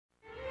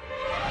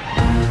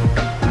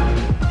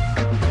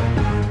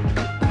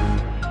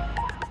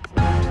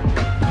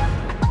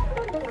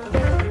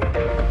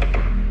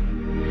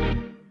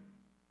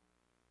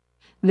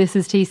This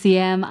is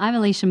TCM. I'm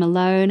Alicia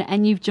Malone,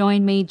 and you've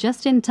joined me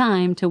just in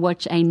time to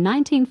watch a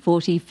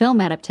 1940 film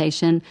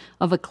adaptation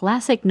of a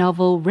classic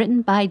novel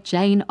written by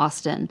Jane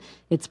Austen.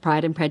 It's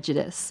Pride and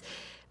Prejudice.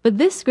 But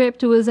this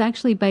script was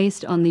actually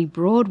based on the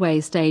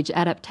Broadway stage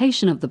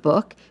adaptation of the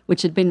book,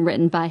 which had been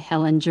written by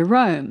Helen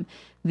Jerome.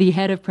 The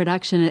head of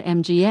production at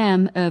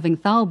MGM, Irving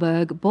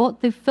Thalberg,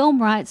 bought the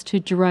film rights to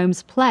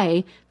Jerome's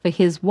play for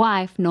his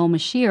wife, Norma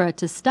Shearer,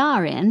 to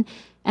star in,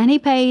 and he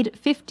paid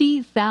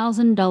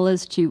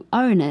 $50,000 to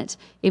own it,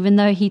 even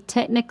though he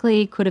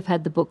technically could have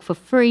had the book for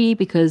free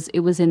because it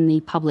was in the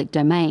public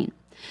domain.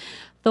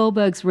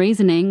 Thalberg's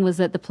reasoning was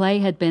that the play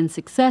had been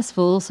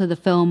successful, so the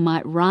film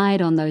might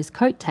ride on those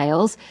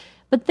coattails,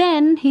 but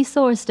then he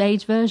saw a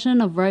stage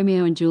version of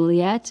Romeo and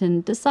Juliet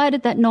and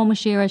decided that Norma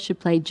Shearer should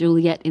play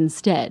Juliet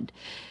instead.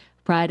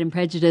 Pride and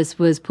Prejudice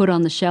was put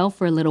on the shelf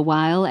for a little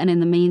while, and in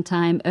the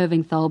meantime,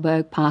 Irving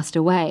Thalberg passed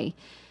away.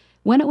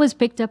 When it was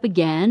picked up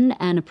again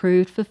and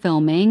approved for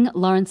filming,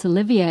 Laurence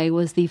Olivier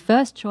was the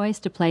first choice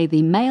to play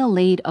the male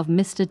lead of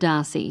Mr.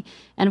 Darcy.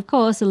 And of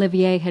course,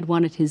 Olivier had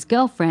wanted his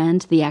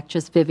girlfriend, the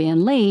actress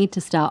Vivien Leigh,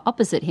 to star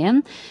opposite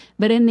him,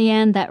 but in the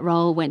end that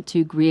role went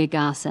to Greer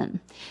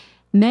Garson.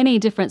 Many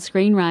different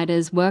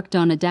screenwriters worked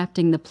on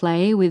adapting the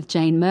play, with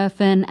Jane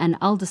Murfin and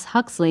Aldous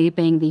Huxley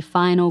being the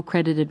final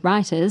credited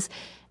writers,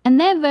 and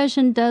their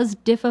version does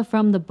differ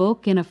from the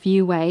book in a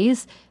few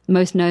ways.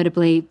 Most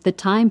notably, the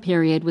time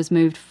period was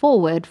moved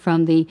forward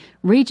from the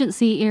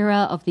Regency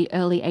era of the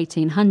early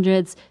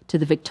 1800s to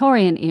the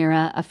Victorian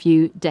era a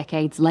few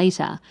decades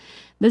later.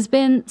 There's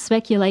been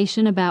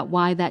speculation about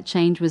why that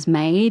change was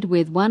made,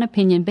 with one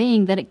opinion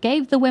being that it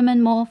gave the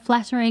women more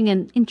flattering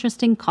and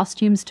interesting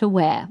costumes to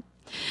wear.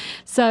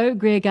 So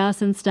Greer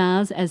Garson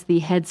stars as the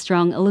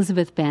headstrong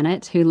Elizabeth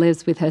Bennet, who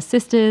lives with her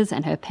sisters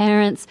and her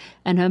parents,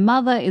 and her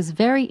mother is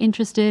very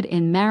interested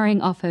in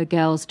marrying off her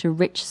girls to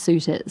rich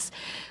suitors.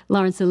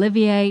 Laurence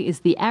Olivier is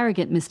the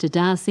arrogant Mr.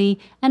 Darcy,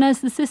 and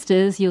as the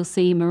sisters you'll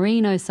see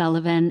Maureen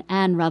O'Sullivan,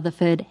 Anne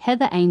Rutherford,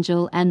 Heather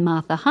Angel and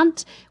Martha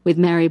Hunt, with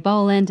Mary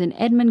Boland and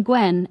Edmund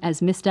Gwenn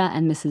as Mr.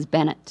 and Mrs.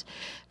 Bennet.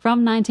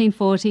 From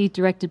 1940,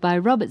 directed by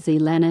Robert Z.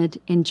 Leonard,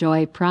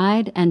 enjoy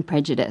Pride and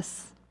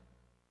Prejudice.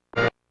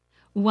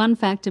 One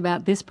fact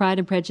about this Pride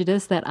and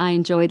Prejudice that I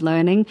enjoyed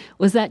learning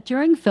was that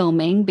during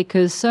filming,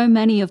 because so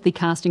many of the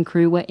cast and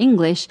crew were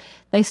English,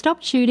 they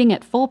stopped shooting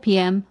at 4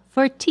 p.m.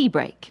 for a tea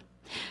break.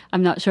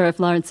 I'm not sure if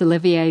Laurence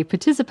Olivier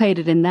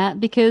participated in that,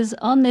 because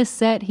on this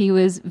set he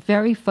was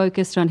very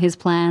focused on his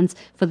plans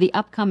for the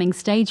upcoming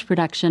stage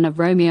production of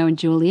Romeo and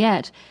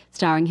Juliet,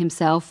 starring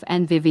himself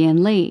and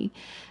Vivien Leigh.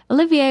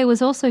 Olivier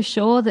was also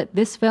sure that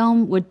this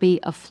film would be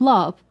a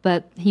flop,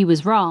 but he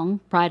was wrong.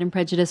 Pride and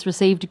Prejudice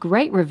received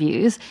great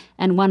reviews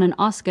and won an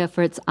Oscar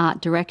for its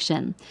art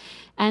direction.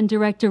 And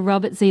director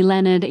Robert Z.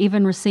 Leonard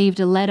even received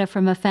a letter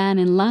from a fan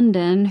in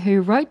London who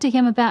wrote to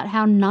him about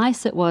how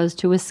nice it was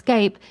to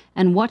escape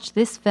and watch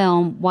this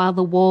film while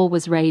the war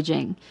was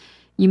raging.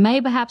 You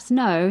may perhaps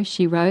know,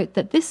 she wrote,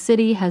 that this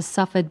city has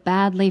suffered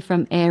badly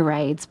from air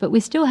raids, but we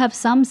still have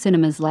some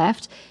cinemas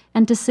left,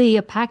 and to see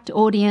a packed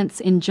audience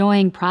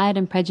enjoying Pride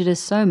and Prejudice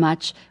so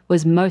much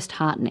was most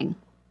heartening.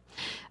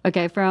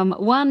 Okay, from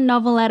one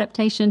novel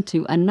adaptation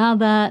to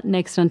another,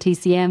 next on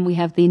TCM we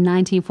have the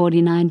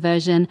 1949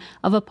 version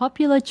of a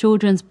popular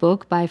children's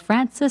book by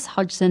Frances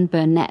Hodgson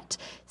Burnett,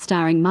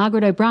 starring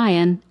Margaret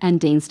O'Brien and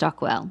Dean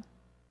Stockwell.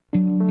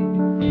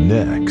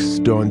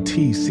 Next on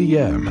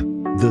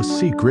TCM, The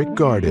Secret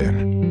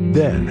Garden,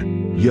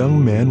 then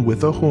Young Man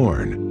with a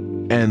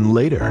Horn, and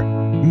later,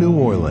 New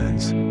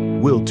Orleans.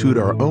 We'll toot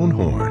our own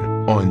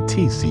horn on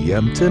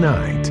TCM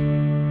tonight.